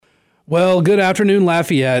Well, good afternoon,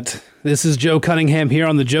 Lafayette. This is Joe Cunningham here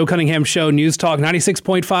on the Joe Cunningham Show, News Talk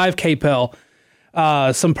 96.5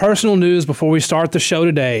 KPEL. Some personal news before we start the show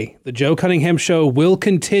today. The Joe Cunningham Show will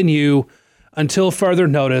continue until further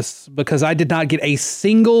notice because I did not get a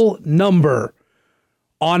single number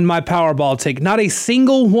on my Powerball ticket. Not a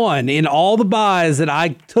single one in all the buys that I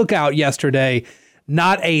took out yesterday.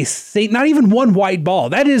 Not even one white ball.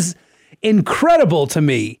 That is incredible to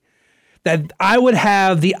me. That I would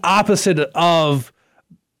have the opposite of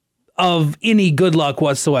any good luck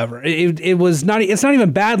whatsoever. It's not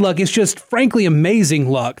even bad luck. It's just frankly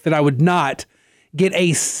amazing luck that I would not get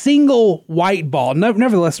a single white ball.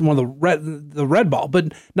 Nevertheless, one of the red ball,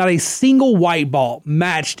 but not a single white ball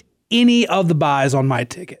matched any of the buys on my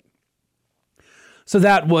ticket. So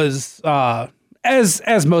that was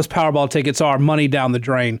as most Powerball tickets are, money down the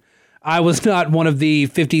drain. I was not one of the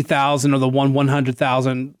 50,000 or the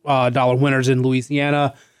 $100,000 winners in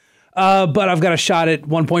Louisiana, but I've got a shot at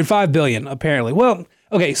 1.5 billion apparently. Well,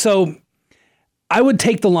 okay, so I would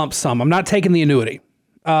take the lump sum. I'm not taking the annuity.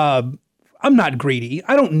 I'm not greedy.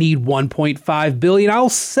 I don't need 1.5 billion. I'll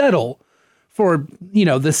settle for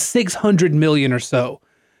the 600 million or so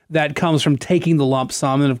that comes from taking the lump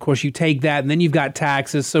sum, and of course you take that, and then you've got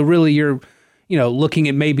taxes. So really, you're looking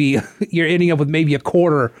at maybe you're ending up with maybe a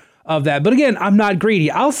quarter of that. But again, I'm not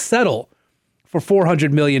greedy. I'll settle for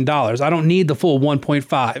 $400 million. I don't need the full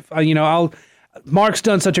 1.5. Mark's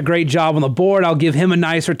done such a great job on the board. I'll give him a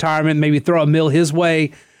nice retirement, maybe throw a mill his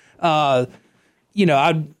way. I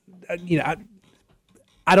don't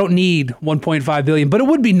need 1.5 billion, but it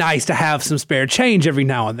would be nice to have some spare change every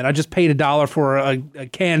now and then. I just paid $1 for a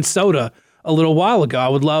canned soda a little while ago. I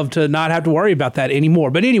would love to not have to worry about that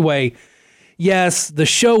anymore. But anyway, yes, the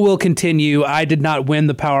show will continue. I did not win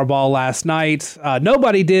the Powerball last night.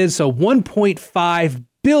 Nobody did. So $1.5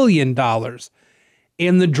 billion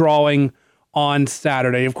in the drawing on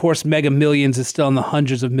Saturday. Of course, Mega Millions is still in the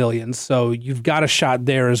hundreds of millions. So you've got a shot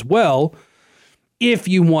there as well if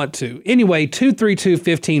you want to. Anyway,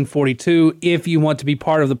 232-1542 if you want to be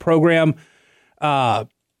part of the program.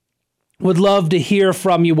 Would love to hear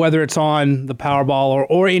from you, whether it's on the Powerball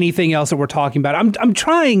or anything else that we're talking about. I'm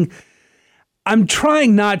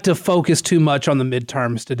trying not to focus too much on the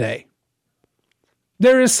midterms today.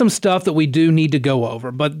 There is some stuff that we do need to go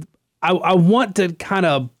over, but I want to kind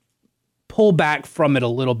of pull back from it a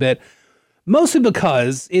little bit, mostly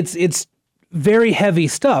because it's very heavy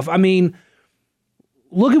stuff. I mean,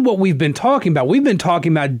 look at what we've been talking about. We've been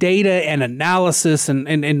talking about data and analysis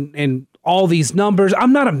and all these numbers.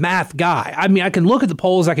 I'm not a math guy. I mean, I can look at the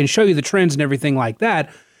polls, I can show you the trends and everything like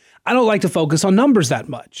that. I don't like to focus on numbers that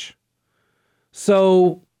much.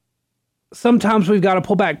 So sometimes we've got to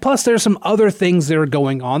pull back. Plus, there's some other things that are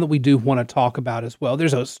going on that we do want to talk about as well.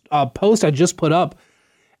 There's a post I just put up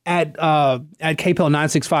at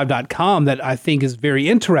kpel965.com that I think is very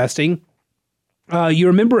interesting. You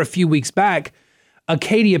remember a few weeks back,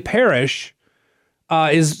 Acadia Parish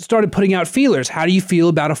started putting out feelers. How do you feel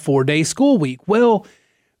about a 4-day school week? Well,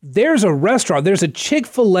 there's a restaurant, there's a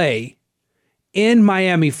Chick-fil-A in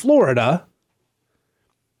Miami, Florida,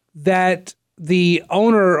 that the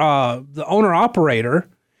owner-operator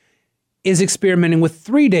is experimenting with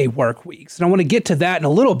 3-day work weeks. And I want to get to that in a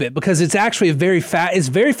little bit because it's actually it's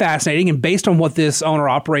very fascinating. And based on what this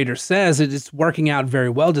owner-operator says, it's working out very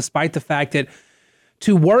well, despite the fact that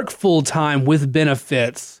to work full-time with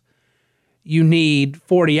benefits, you need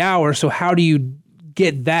 40 hours. So how do you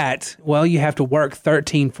get that? Well, you have to work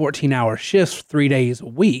 13, 14-hour shifts 3 days a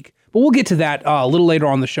week. But we'll get to that a little later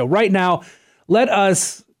on the show. Right now, let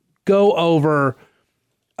us go over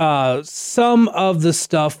some of the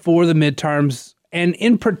stuff for the midterms. And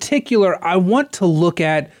in particular, I want to look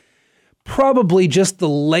at probably just the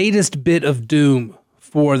latest bit of doom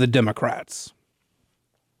for the Democrats.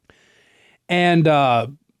 And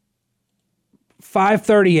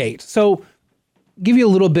 538. So give you a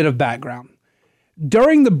little bit of background.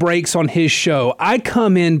 During the breaks on his show, I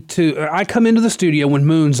come into the studio when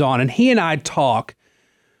Moon's on, and he and I talk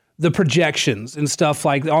the projections and stuff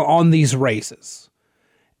like on these races.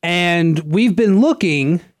 And we've been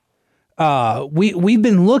looking, we've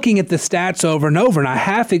been looking at the stats over and over.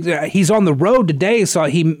 And he's on the road today, so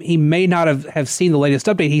he may not have seen the latest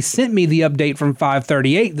update. He sent me the update from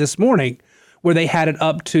 538 this morning, where they had it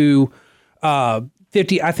up to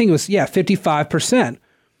 55%.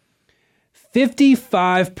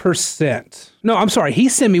 55%. No, I'm sorry. He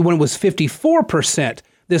sent me when it was 54%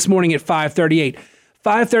 this morning at 538.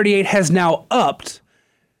 538 has now upped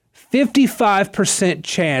 55%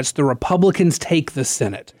 chance the Republicans take the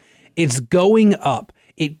Senate. It's going up.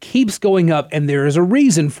 It keeps going up, and there is a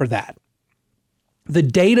reason for that. The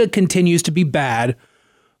data continues to be bad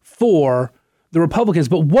for the Republicans.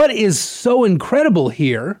 But what is so incredible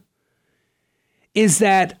here is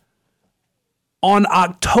that on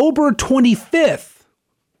October 25th,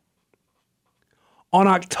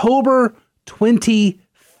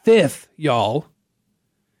 y'all,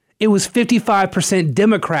 it was 55%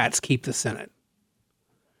 Democrats keep the Senate.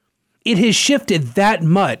 It has shifted that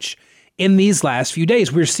much in these last few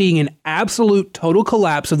days. We're seeing an absolute total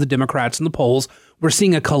collapse of the Democrats in the polls. We're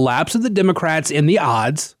seeing a collapse of the Democrats in the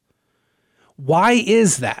odds. Why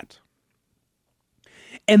is that?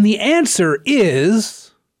 And the answer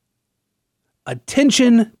is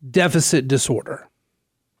attention deficit disorder.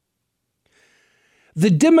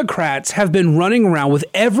 The Democrats have been running around with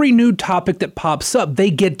every new topic that pops up.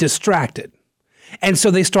 They get distracted. And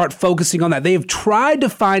so they start focusing on that. They have tried to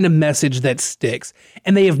find a message that sticks,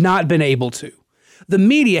 and they have not been able to. The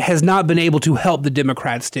media has not been able to help the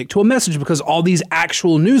Democrats stick to a message because all these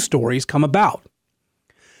actual news stories come about.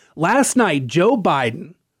 Last night, Joe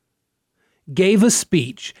Biden gave a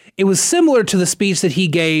speech. It was similar to the speech that he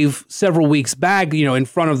gave several weeks back, in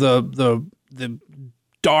front of the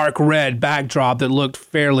dark red backdrop that looked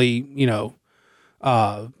fairly,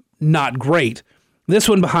 not great. This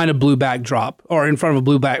one behind a blue backdrop, or in front of a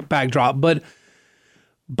blue backdrop. But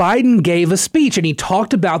Biden gave a speech and he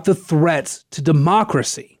talked about the threats to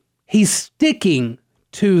democracy. He's sticking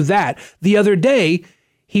to that. The other day,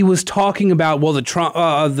 he was talking about, well,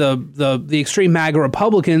 the extreme MAGA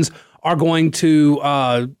Republicans are going to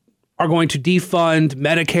defund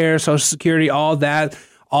Medicare, Social Security, all that.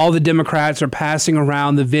 All the Democrats are passing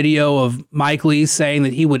around the video of Mike Lee saying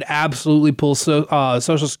that he would absolutely pull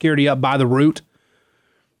Social Security up by the root.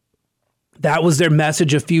 That was their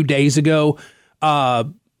message a few days ago.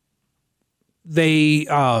 They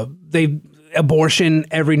abortion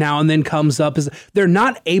every now and then comes up. They're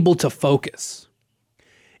not able to focus.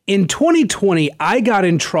 In 2020, I got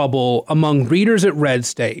in trouble among readers at Red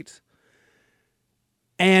State.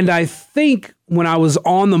 And I think when I was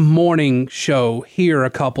on the morning show here a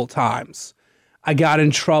couple times, I got in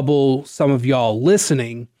trouble, some of y'all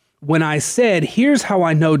listening, when I said, here's how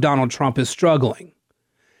I know Donald Trump is struggling.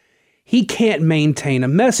 He can't maintain a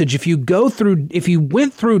message. If you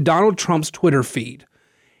went through Donald Trump's Twitter feed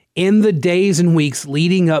in the days and weeks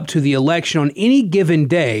leading up to the election on any given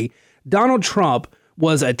day, Donald Trump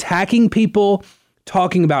was attacking people,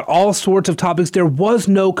 talking about all sorts of topics. There was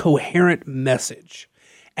no coherent message.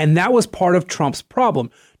 And that was part of Trump's problem.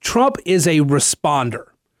 Trump is a responder.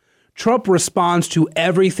 Trump responds to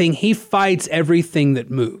everything. He fights everything that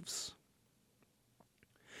moves.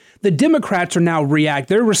 The Democrats are now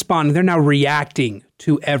they're responding. They're now reacting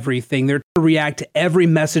to everything. They're to react to every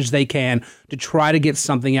message they can to try to get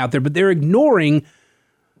something out there, but they're ignoring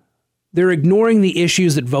the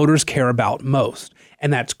issues that voters care about most,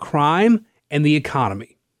 and that's crime and the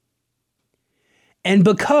economy. And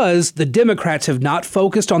because the Democrats have not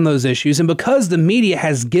focused on those issues, and because the media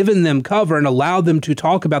has given them cover and allowed them to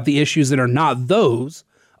talk about the issues that are not those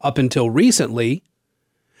up until recently,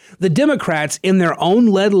 the Democrats in their own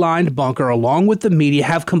lead-lined bunker, along with the media,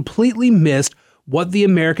 have completely missed what the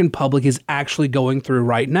American public is actually going through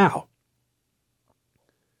right now.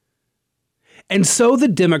 And so the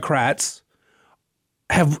Democrats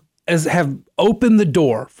have opened the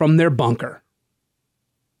door from their bunker.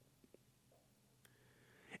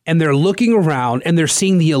 And they're looking around and they're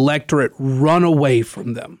seeing the electorate run away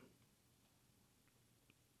from them.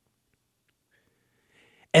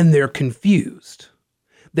 And they're confused.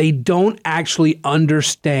 They don't actually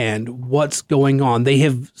understand what's going on. They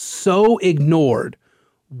have so ignored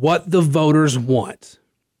what the voters want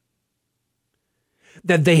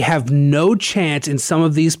that they have no chance in some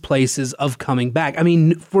of these places of coming back. I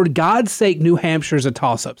mean, for God's sake, New Hampshire is a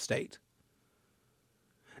toss-up state.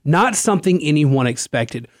 Not something anyone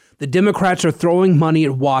expected. The Democrats are throwing money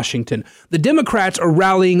at Washington. The Democrats are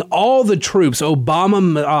rallying all the troops,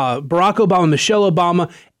 Barack Obama, Michelle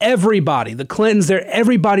Obama, everybody, the Clintons there,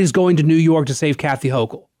 everybody's going to New York to save Kathy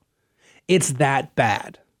Hochul. It's that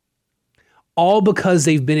bad. All because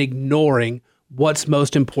they've been ignoring what's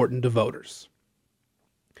most important to voters.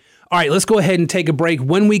 All right, let's go ahead and take a break.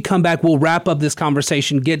 When we come back, we'll wrap up this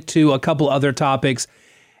conversation, get to a couple other topics,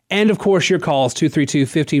 and of course your calls,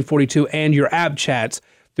 232-1542, and your app chats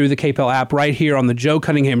through the KPEL app right here on the Joe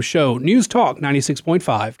Cunningham Show. News Talk 96.5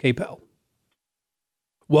 KPEL.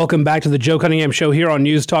 Welcome back to the Joe Cunningham Show here on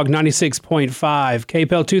News Talk 96.5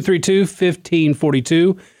 KPEL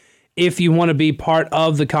 232-1542. If you want to be part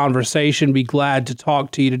of the conversation, be glad to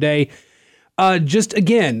talk to you today. Just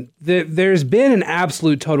again, there's been an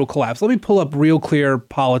absolute total collapse. Let me pull up Real Clear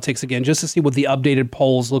Politics again just to see what the updated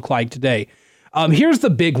polls look like today. Here's the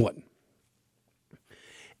big one.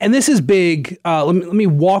 And this is big. Let me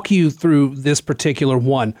walk you through this particular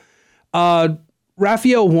one.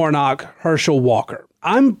 Raphael Warnock, Herschel Walker.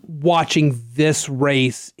 I'm watching this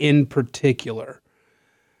race in particular.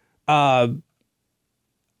 Because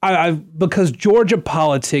Georgia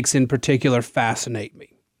politics in particular fascinate me.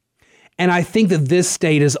 And I think that this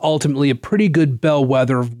state is ultimately a pretty good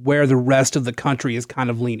bellwether of where the rest of the country is kind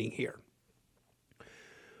of leaning here.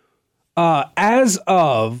 As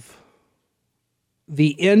of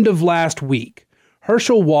the end of last week,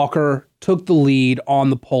 Herschel Walker took the lead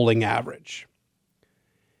on the polling average.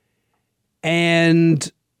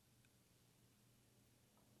 And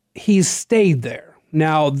he's stayed there.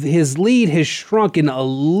 Now, his lead has shrunken a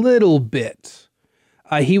little bit.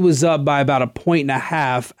 He was up by about 1.5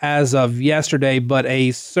 points as of yesterday, but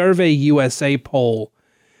a Survey USA poll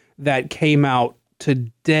that came out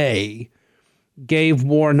today gave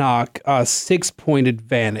Warnock a 6-point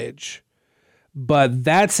advantage. But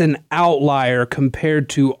that's an outlier compared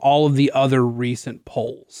to all of the other recent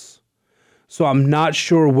polls. So I'm not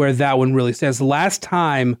sure where that one really stands. The last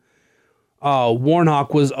time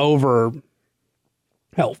Warnock was over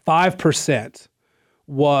 5%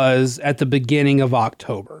 was at the beginning of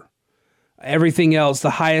October. Everything else, the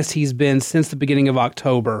highest he's been since the beginning of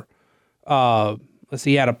October. Let's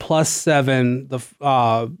see, he had a +7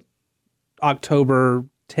 the October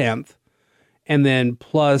 10th, and then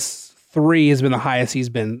 +3 has been the highest he's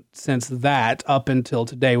been since that up until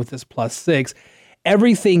today with this +6.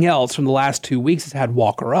 Everything else from the last 2 weeks has had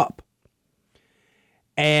Walker up.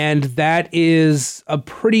 And that is a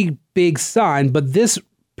pretty big sign. But this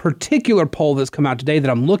particular poll that's come out today that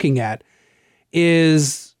I'm looking at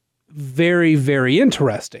is very, very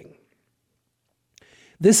interesting.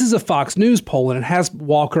 This is a Fox News poll, and it has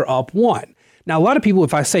Walker up 1. Now, a lot of people,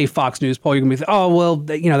 if I say Fox News poll, you're going to be, oh, well,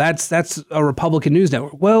 that's a Republican news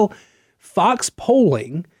network. Well, Fox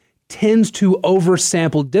polling tends to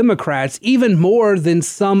oversample Democrats even more than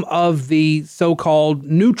some of the so-called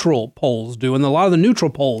neutral polls do. And a lot of the neutral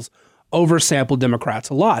polls oversample Democrats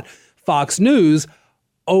a lot. Fox News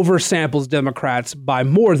oversamples Democrats by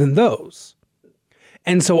more than those.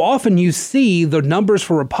 And so often you see the numbers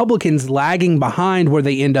for Republicans lagging behind where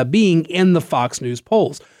they end up being in the Fox News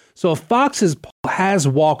polls. So if Fox has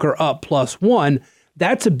Walker up +1,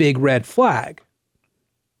 that's a big red flag.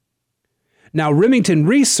 Now, Remington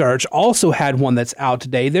Research also had one that's out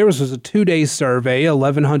today. There was a 2-day survey,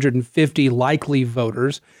 1,150 likely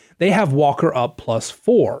voters. They have Walker up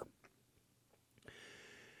 +4.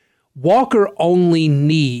 Walker only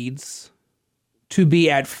needs to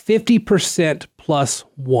be at 50%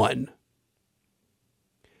 +1.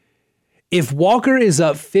 If Walker is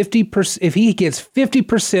up 50%, if he gets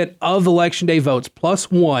 50% of Election Day votes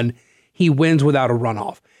 +1, he wins without a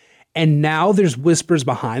runoff. And now there's whispers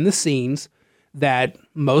behind the scenes that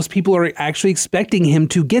most people are actually expecting him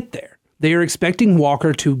to get there. They are expecting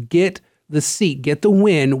Walker to get the seat, get the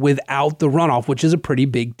win without the runoff, which is a pretty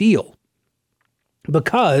big deal.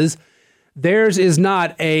 Because theirs is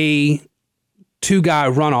not a 2-guy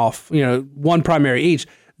runoff, one primary each.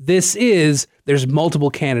 There's multiple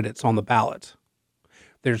candidates on the ballot.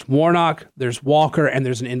 There's Warnock, there's Walker, and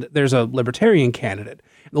there's a Libertarian candidate.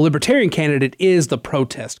 The Libertarian candidate is the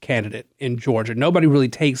protest candidate in Georgia. Nobody really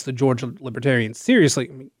takes the Georgia Libertarians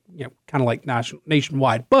seriously, kind of like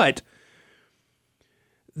nationwide. But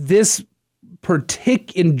this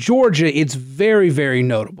in Georgia, it's very, very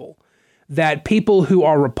notable that people who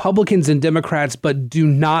are Republicans and Democrats but do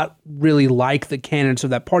not really like the candidates of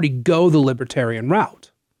that party go the Libertarian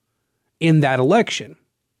route in that election.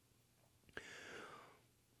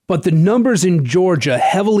 But the numbers in Georgia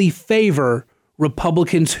heavily favor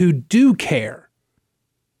Republicans who do care.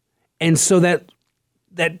 And so that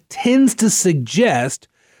tends to suggest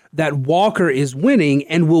that Walker is winning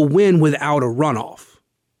and will win without a runoff.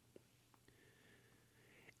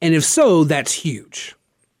 And if so, that's huge.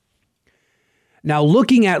 Now,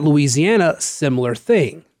 looking at Louisiana, similar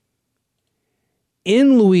thing.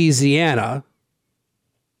 In Louisiana,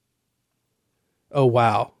 oh,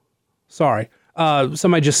 wow. Sorry.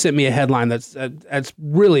 Somebody just sent me a headline that's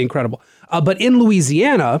really incredible. But in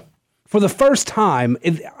Louisiana, for the first time,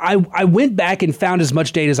 I went back and found as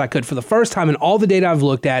much data as I could. For the first time in all the data I've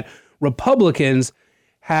looked at, Republicans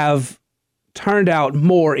have turned out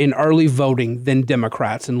more in early voting than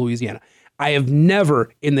Democrats in Louisiana. I have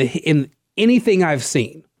never, in anything I've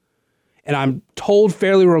seen, and I'm told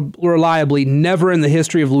fairly reliably, never in the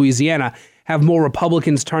history of Louisiana have more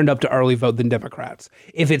Republicans turned up to early vote than Democrats.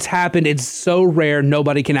 If it's happened, it's so rare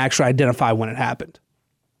nobody can actually identify when it happened.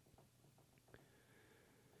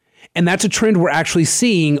 And that's a trend we're actually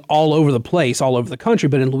seeing all over the place, all over the country.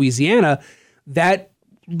 But in Louisiana, that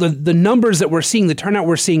the numbers that we're seeing, the turnout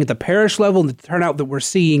we're seeing at the parish level and the turnout that we're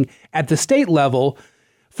seeing at the state level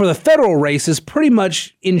for the federal races pretty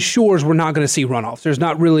much ensures we're not going to see runoffs. There's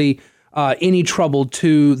not really any trouble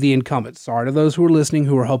to the incumbents. Sorry to those who are listening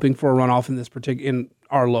who are hoping for a runoff in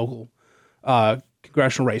our local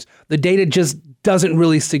congressional race. The data just doesn't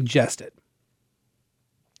really suggest it.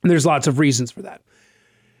 And there's lots of reasons for that.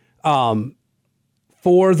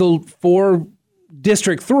 For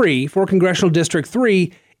District 3, for Congressional District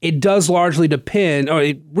 3, it does largely depend,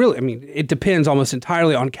 it depends almost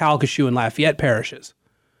entirely on Calcasieu and Lafayette parishes.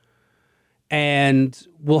 And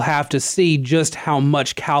we'll have to see just how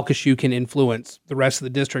much Calcasieu can influence the rest of the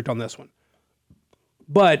district on this one.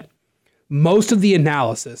 But most of the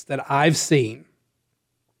analysis that I've seen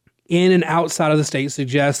in and outside of the state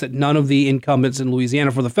suggests that none of the incumbents in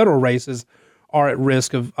Louisiana for the federal races are at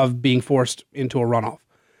risk of being forced into a runoff.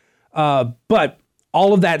 But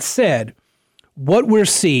all of that said, what we're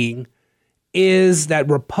seeing is that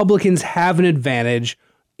Republicans have an advantage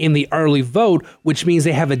in the early vote, which means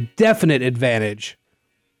they have a definite advantage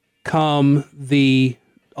come the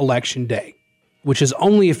election day, which is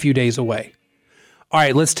only a few days away. All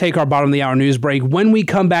right, let's take our bottom of the hour news break. When we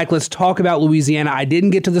come back, let's talk about Louisiana. I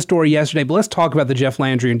didn't get to the story yesterday, but let's talk about the Jeff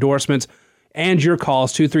Landry endorsements and your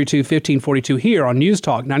calls, 232-1542 here on News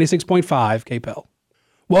Talk 96.5 KPEL.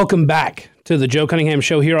 Welcome back to the Joe Cunningham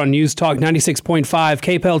Show here on News Talk 96.5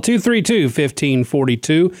 KPEL,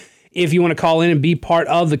 232-1542. If you want to call in and be part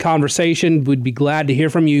of the conversation, we'd be glad to hear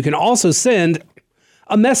from you. You can also send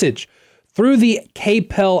a message through the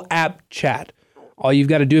KPEL app chat. All you've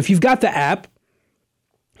got to do, if you've got the app,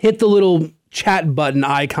 hit the little chat button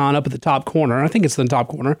icon up at the top corner. I think it's in the top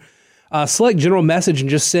corner. Select general message and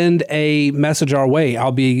just send a message our way.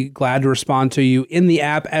 I'll be glad to respond to you in the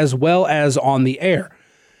app as well as on the air.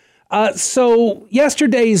 So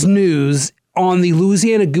yesterday's news on the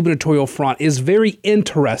Louisiana gubernatorial front is very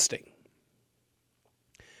interesting.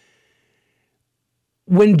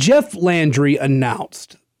 When Jeff Landry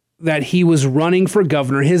announced that he was running for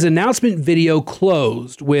governor, his announcement video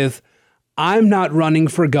closed with, "I'm not running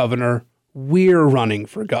for governor, we're running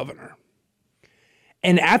for governor."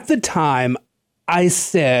 And at the time, I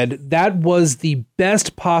said that was the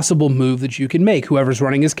best possible move that you can make. Whoever's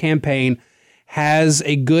running his campaign has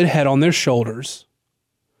a good head on their shoulders.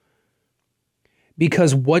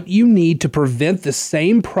 Because what you need to prevent the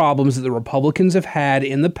same problems that the Republicans have had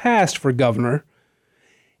in the past for governor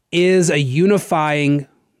is a unified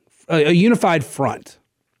front.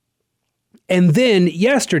 And then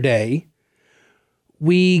yesterday,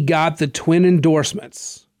 we got the twin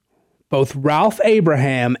endorsements. Both Ralph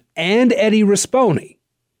Abraham and Eddie Risponi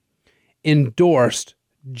endorsed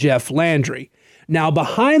Jeff Landry. Now,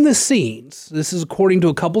 behind the scenes, this is according to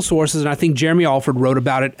a couple sources, and I think Jeremy Alford wrote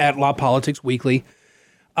about it at Law Politics Weekly.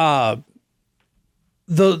 The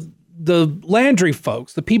Landry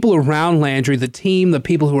folks, the people around Landry, the team, the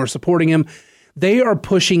people who are supporting him, they are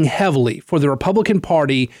pushing heavily for the Republican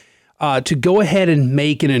Party to go ahead and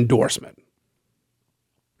make an endorsement.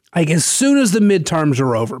 Like as soon as the midterms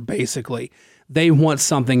are over, basically, they want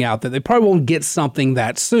something out there. They probably won't get something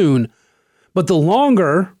that soon, but the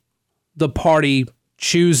longer the party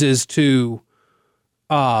chooses to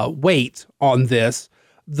wait on this,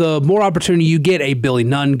 the more opportunity you get a Billy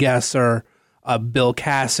Nungesser, Bill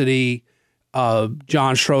Cassidy,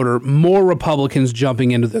 John Schroeder, more Republicans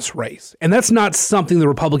jumping into this race. And that's not something the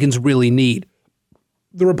Republicans really need.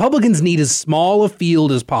 The Republicans need as small a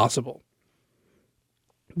field as possible.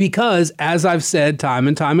 Because, as I've said time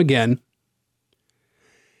and time again,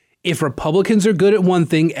 if Republicans are good at one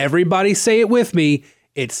thing, everybody say it with me,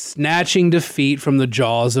 it's snatching defeat from the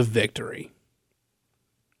jaws of victory.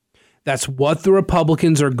 That's what the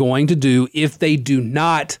Republicans are going to do if they do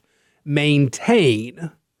not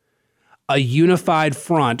maintain a unified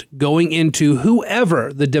front going into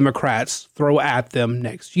whoever the Democrats throw at them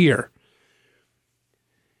next year.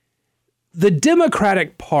 The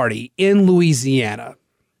Democratic Party in Louisiana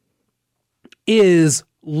is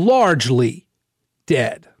largely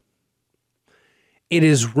dead. It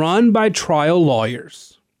is run by trial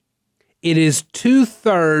lawyers. It is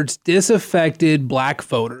 2/3 disaffected black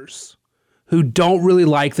voters who don't really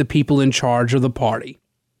like the people in charge of the party.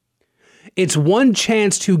 It's one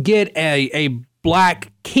chance to get a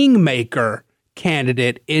black kingmaker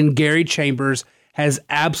candidate in Gary Chambers has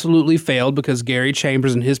absolutely failed because Gary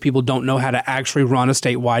Chambers and his people don't know how to actually run a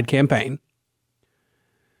statewide campaign.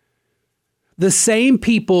 The same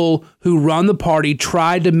people who run the party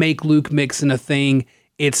tried to make Luke Mixon a thing.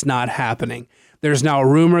 It's not happening. There's now a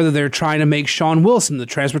rumor that they're trying to make Sean Wilson, the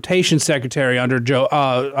transportation secretary under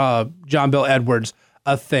John Bel Edwards,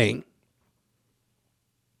 a thing.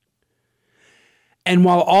 And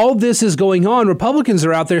while all this is going on, Republicans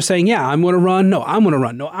are out there saying, yeah, I'm going to run. No, I'm going to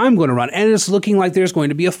run. No, I'm going to run. And it's looking like there's going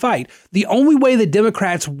to be a fight. The only way that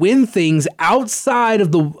Democrats win things outside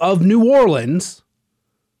of New Orleans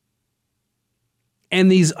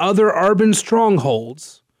and these other urban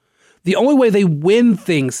strongholds, the only way they win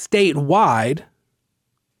things statewide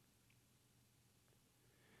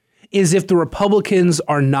is if the Republicans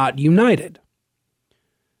are not united.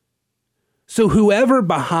 So whoever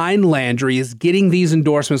behind Landry is getting these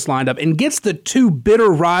endorsements lined up and gets the two bitter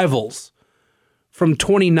rivals from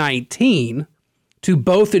 2019 to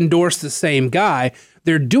both endorse the same guy,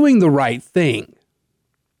 they're doing the right thing.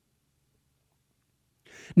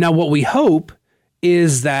 Now, what we hope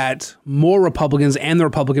is that more Republicans and the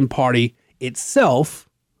Republican Party itself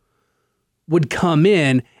would come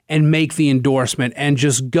in and make the endorsement and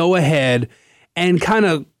just go ahead and kind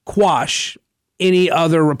of quash any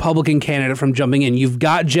other Republican candidate from jumping in. You've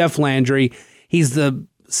got Jeff Landry. He's the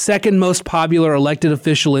second most popular elected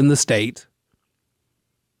official in the state.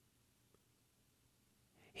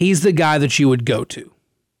 He's the guy that you would go to.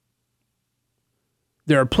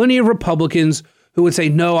 There are plenty of Republicans who would say,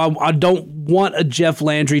 no, I don't want a Jeff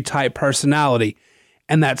Landry type personality,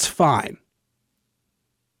 and that's fine.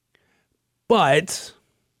 But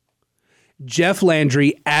Jeff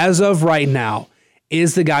Landry, as of right now,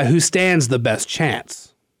 is the guy who stands the best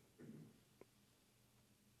chance.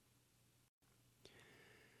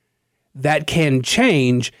 That can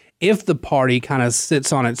change if the party kind of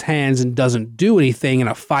sits on its hands and doesn't do anything and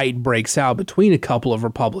a fight breaks out between a couple of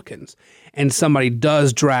Republicans and somebody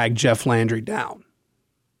does drag Jeff Landry down.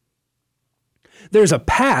 There's a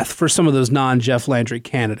path for some of those non-Jeff Landry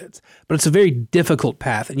candidates, but it's a very difficult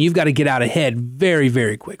path and you've got to get out ahead very,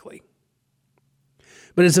 very quickly.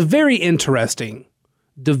 But it's a very interesting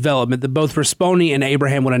development that both Risponi and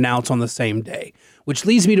Abraham would announce on the same day, which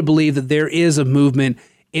leads me to believe that there is a movement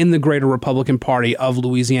in the greater Republican Party of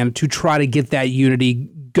Louisiana to try to get that unity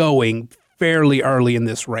going fairly early in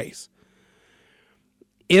this race.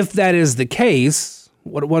 If that is the case,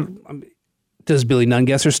 what does Billy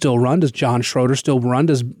Nungesser still run? Does John Schroeder still run?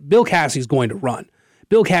 Does Bill Cassie's going to run?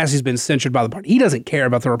 Bill Cassie's been censured by the party. He doesn't care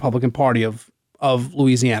about the Republican Party of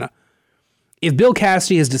Louisiana. If Bill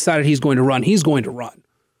Cassidy has decided he's going to run, he's going to run.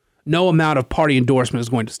 No amount of party endorsement is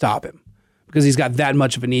going to stop him because he's got that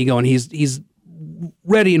much of an ego and he's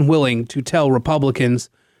ready and willing to tell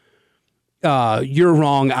Republicans, you're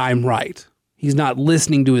wrong, I'm right. He's not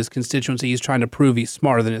listening to his constituency. He's trying to prove he's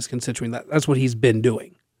smarter than his constituency. That's what he's been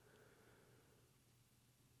doing.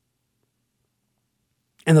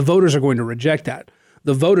 And the voters are going to reject that.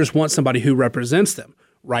 The voters want somebody who represents them.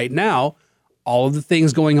 Right now, all of the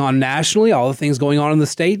things going on nationally, all the things going on in the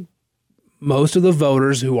state, most of the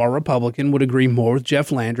voters who are Republican would agree more with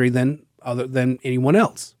Jeff Landry than anyone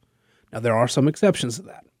else. Now, there are some exceptions to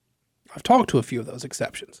that. I've talked to a few of those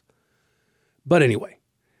exceptions. But anyway,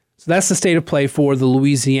 so that's the state of play for the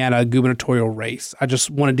Louisiana gubernatorial race. I just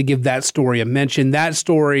wanted to give that story a mention. That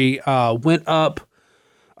story went up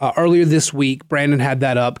earlier this week. Brandon had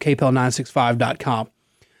that up, kpel965.com.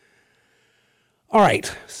 All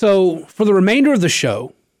right, so for the remainder of the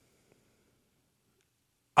show,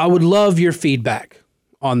 I would love your feedback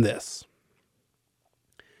on this.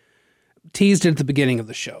 Teased it at the beginning of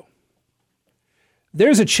the show.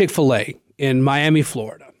 There's a Chick-fil-A in Miami,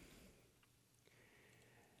 Florida,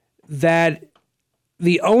 that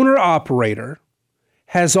the owner-operator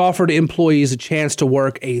has offered employees a chance to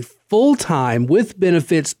work a full-time with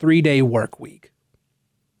benefits 3-day work week.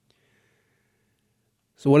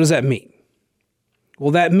 So what does that mean?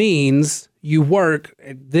 Well, that means you work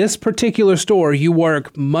at this particular store, you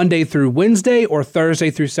work Monday through Wednesday or Thursday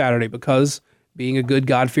through Saturday because being a good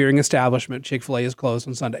God-fearing establishment, Chick-fil-A is closed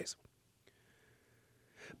on Sundays.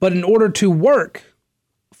 But in order to work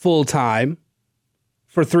full-time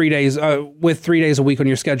for 3 days, with 3 days a week on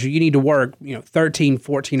your schedule, you need to work, 13,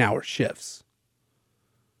 14-hour shifts.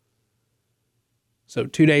 So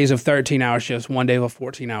 2 days of 13-hour shifts, 1 day of a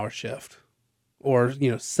 14-hour shift. Or,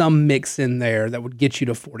 some mix in there that would get you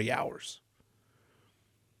to 40 hours.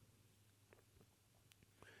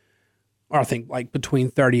 Or I think like between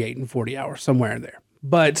 38 and 40 hours, somewhere in there.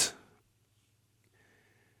 But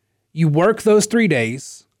you work those 3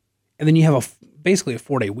 days, and then you have basically a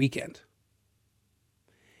 4-day weekend.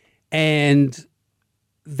 And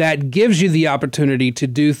that gives you the opportunity to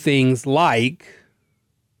do things like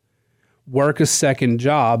work a second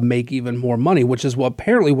job, make even more money, which is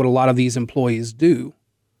apparently what a lot of these employees do.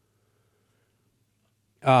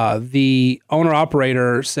 The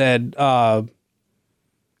owner-operator said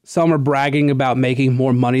some are bragging about making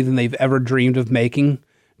more money than they've ever dreamed of making,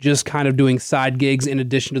 just kind of doing side gigs in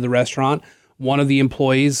addition to the restaurant. One of the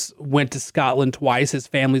employees went to Scotland twice. His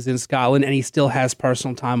family's in Scotland, and he still has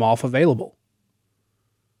personal time off available.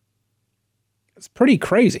 It's pretty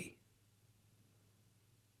crazy.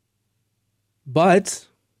 But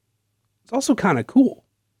it's also kind of cool.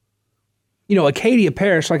 You know, Acadia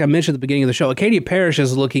Parish, like I mentioned at the beginning of the show, Acadia Parish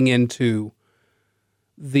is looking into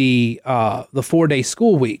the 4-day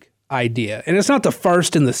school week idea. And it's not the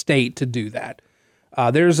first in the state to do that.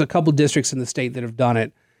 There's a couple districts in the state that have done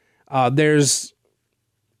it. I don't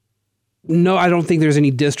think there's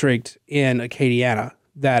any district in Acadiana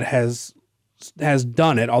that has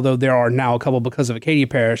done it, although there are now a couple because of Acadia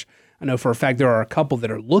Parish. I know for a fact there are a couple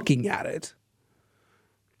that are looking at it.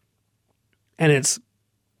 And it's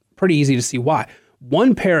pretty easy to see why.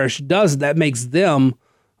 One parish does that, makes them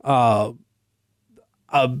a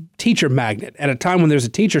teacher magnet. At a time when there's a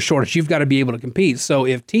teacher shortage, you've got to be able to compete. So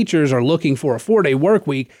if teachers are looking for a 4-day work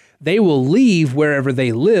week, they will leave wherever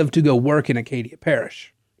they live to go work in Acadia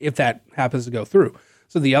Parish, if that happens to go through.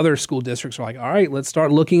 So the other school districts are like, all right, let's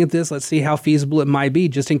start looking at this. Let's see how feasible it might be,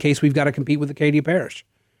 just in case we've got to compete with Acadia Parish,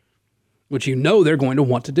 which you know they're going to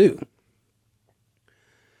want to do.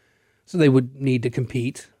 So they would need to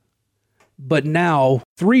compete. But now,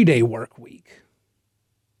 3-day work week.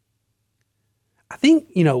 I think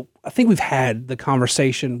we've had the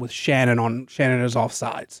conversation with Shannon on Shannon is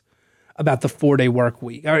Offsides about the 4-day work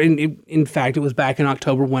week. In fact, it was back in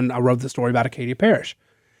October when I wrote the story about Acadia Parish.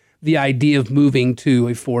 The idea of moving to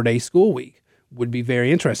a 4-day school week would be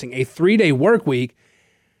very interesting. A 3-day work week,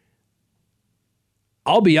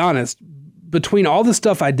 I'll be honest, between all the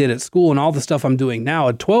stuff I did at school and all the stuff I'm doing now,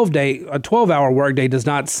 a 12-hour workday does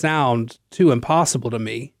not sound too impossible to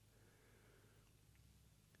me.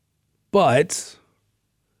 But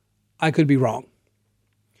I could be wrong.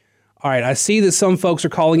 All right, I see that some folks are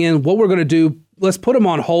calling in. What we're going to do, let's put them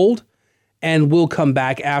on hold, and we'll come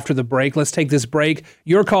back after the break. Let's take this break.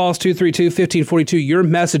 Your calls, 232-1542, your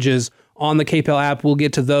messages on the KPEL app. We'll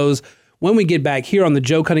get to those when we get back here on the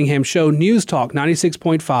Joe Cunningham Show, News Talk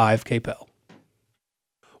 96.5 KPEL.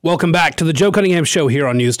 Welcome back to the Joe Cunningham Show here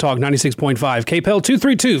on News Talk 96.5 KPEL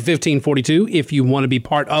 232-1542. If you want to be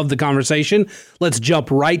part of the conversation, let's jump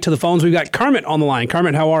right to the phones. We've got Kermit on the line.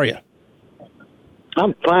 Kermit, how are you?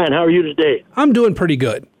 I'm fine. How are you today? I'm doing pretty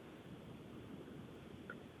good.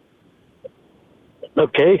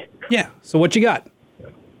 Okay. Yeah. So what you got?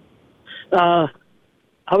 I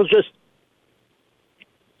was just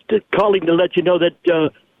calling to let you know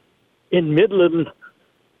that in Midland's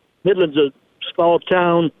a small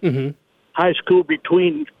town, high school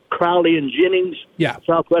between Crowley and Jennings,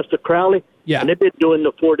 southwest of Crowley. Yeah. And they've been doing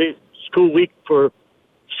the 4-day school week for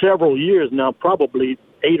several years now, probably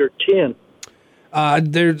 8 or 10.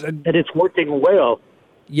 And it's working well.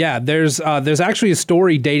 Yeah, there's actually a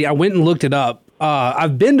story dating. I went and looked it up.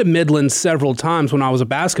 I've been to Midland several times when I was a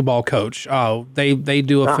basketball coach. They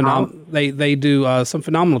do they do some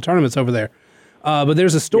phenomenal tournaments over there. But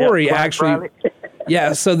there's a story actually.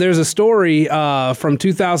 Yeah, so there's a story from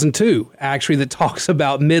 2002 actually that talks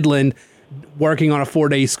about Midland working on a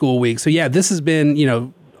 4-day school week. So yeah, this has been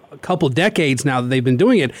a couple decades now that they've been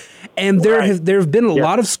doing it, and there have been a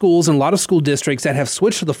lot of schools and a lot of school districts that have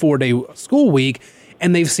switched to the 4-day school week,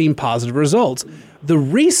 and they've seen positive results. The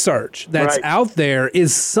research that's out there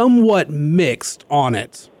is somewhat mixed on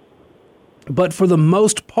it, but for the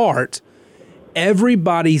most part,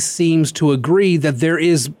 everybody seems to agree that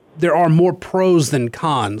there are more pros than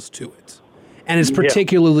cons to it, and it's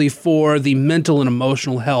particularly for the mental and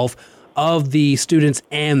emotional health of the students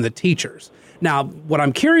and the teachers. Now, what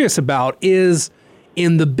I'm curious about is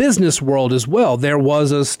in the business world as well. There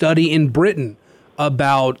was a study in Britain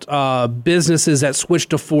about businesses that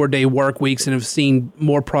switched to 4-day work weeks and have seen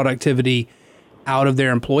more productivity out of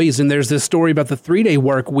their employees. And there's this story about the 3-day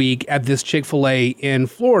work week at this Chick-fil-A in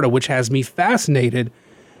Florida, which has me fascinated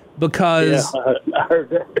because, I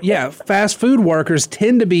heard that. Fast food workers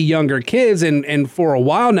tend to be younger kids. And for a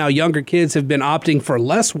while now, younger kids have been opting for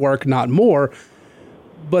less work, not more.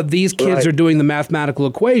 But these kids are doing the mathematical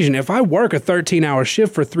equation. If I work a 13-hour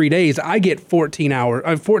shift for 3 days, I get 4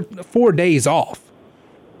 days off.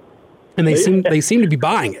 And they seem to be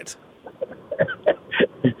buying it.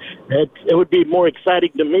 It would be more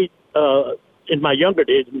exciting to me in my younger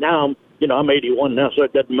days. Now I'm 81 now, so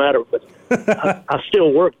it doesn't matter. But I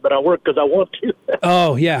still work, but I work because I want to.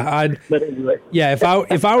 Oh yeah, but anyway. Yeah,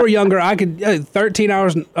 if I were younger, I could 13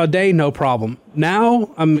 hours a day, no problem.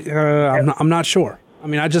 Now I'm not sure. I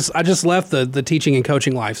mean, I just left the teaching and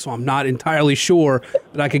coaching life, so I'm not entirely sure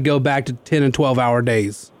that I could go back to 10 and 12-hour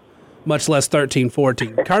days, much less 13,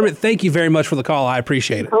 14. Kermit, thank you very much for the call. I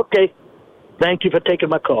appreciate it. Okay. Thank you for taking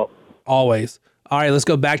my call. Always. All right, let's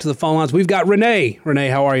go back to the phone lines. We've got Renee. Renee,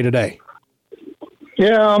 how are you today?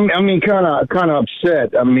 Yeah, I mean, kind of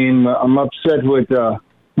upset. I mean, I'm upset with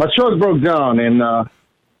my truck broke down, and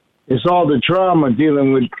it's all the drama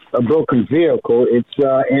dealing with a broken vehicle. It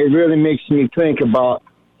really makes me think about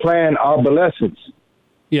planned obsolescence.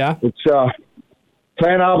 Yeah, it's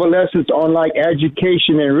planned obsolescence, unlike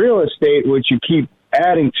education and real estate, which you keep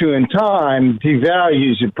adding to in time,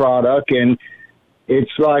 devalues your product, and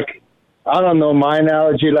it's like, I don't know, my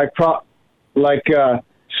analogy, like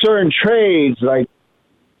certain trades, like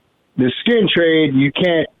the skin trade, you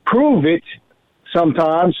can't prove it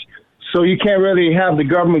sometimes, so you can't really have the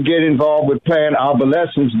government get involved with planned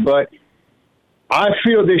obsolescence. But I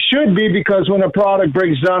feel there should be, because when a product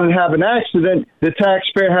breaks down and have an accident, the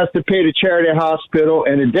taxpayer has to pay the charity hospital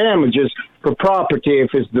and the damages for property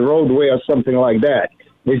if it's the roadway or something like that.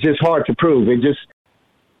 It's just hard to prove.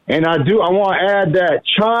 And I want to add that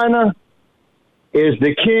China is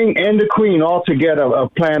the king and the queen altogether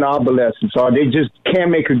of planned obsolescence. So they just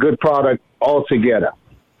can't make a good product altogether.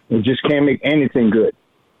 They just can't make anything good.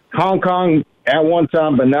 Hong Kong at one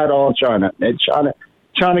time, but not all China. And China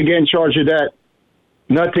get in charge of that.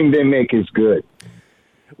 Nothing they make is good.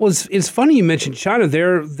 Well, it's funny you mentioned China.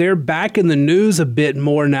 They're back in the news a bit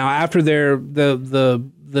more now after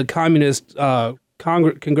the communist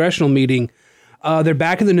congressional meeting. They're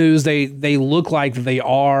back in the news. They look like they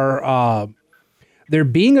are. They're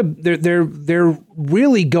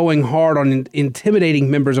really going hard on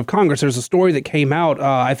intimidating members of Congress. There's a story that came out,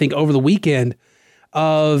 I think, over the weekend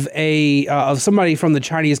of somebody from the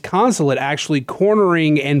Chinese consulate actually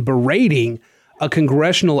cornering and berating a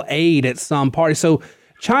congressional aide at some party. So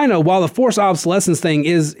China, while the forced obsolescence thing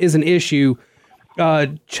is an issue,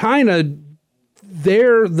 China,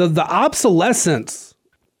 the obsolescence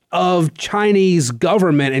of Chinese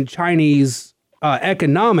government and Chinese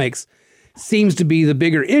economics seems to be the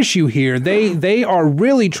bigger issue here. They are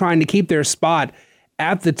really trying to keep their spot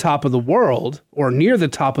at the top of the world or near the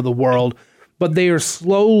top of the world, but they are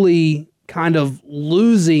slowly kind of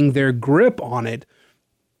losing their grip on it,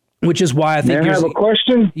 which is why I think. May I have a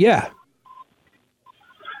question? Yeah.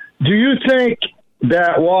 Do you think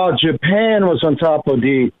that while Japan was on top of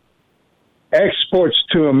the exports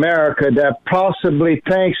to America, that possibly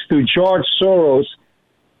thanks to George Soros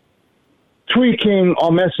tweaking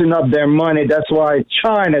or messing up their money, that's why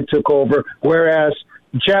China took over, whereas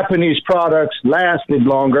Japanese products lasted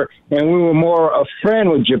longer and we were more a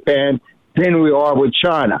friend with Japan than we are with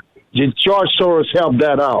China? George Soros helped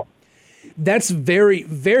that out. That's very,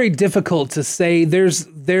 very difficult to say.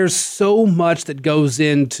 There's so much that goes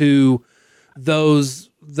into those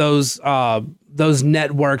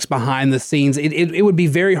networks behind the scenes. It would be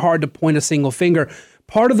very hard to point a single finger.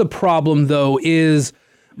 Part of the problem, though, is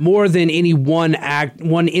more than any one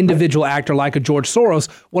individual actor like a George Soros.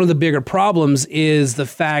 One of the bigger problems is the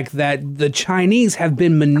fact that the Chinese have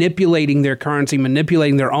been manipulating their currency,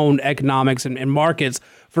 manipulating their own economics and markets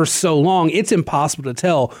for so long. It's impossible to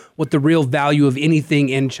tell what the real value of anything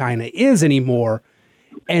in China is anymore.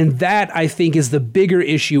 And that, I think, is the bigger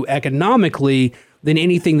issue economically than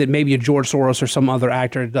anything that maybe a George Soros or some other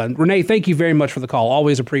actor had done. Renee, thank you very much for the call.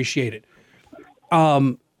 Always appreciate it.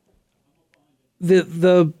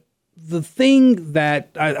 The thing that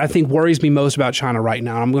I think worries me most about China right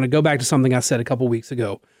now, and I'm going to go back to something I said a couple weeks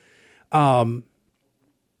ago,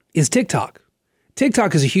 is TikTok.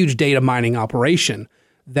 TikTok is a huge data mining operation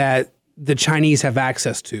that the Chinese have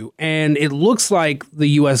access to. And it looks like the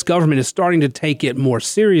U.S. government is starting to take it more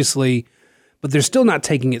seriously, but they're still not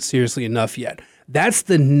taking it seriously enough yet. That's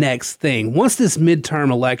the next thing. Once this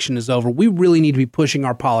midterm election is over, we really need to be pushing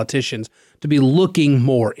our politicians to be looking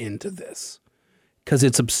more into this, because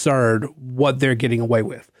it's absurd what they're getting away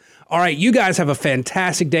with. All right, you guys have a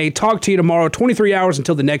fantastic day. Talk to you tomorrow, 23 hours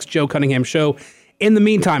until the next Joe Cunningham show. In the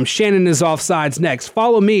meantime, Shannon is Offsides next.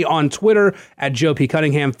 Follow me on Twitter at Joe P.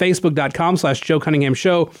 Cunningham, Facebook.com/Joe Cunningham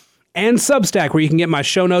Show, and Substack, where you can get my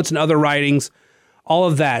show notes and other writings. All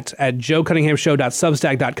of that at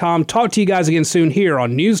joecunninghamshow.substack.com. Talk to you guys again soon here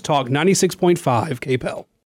on News Talk 96.5 KPEL.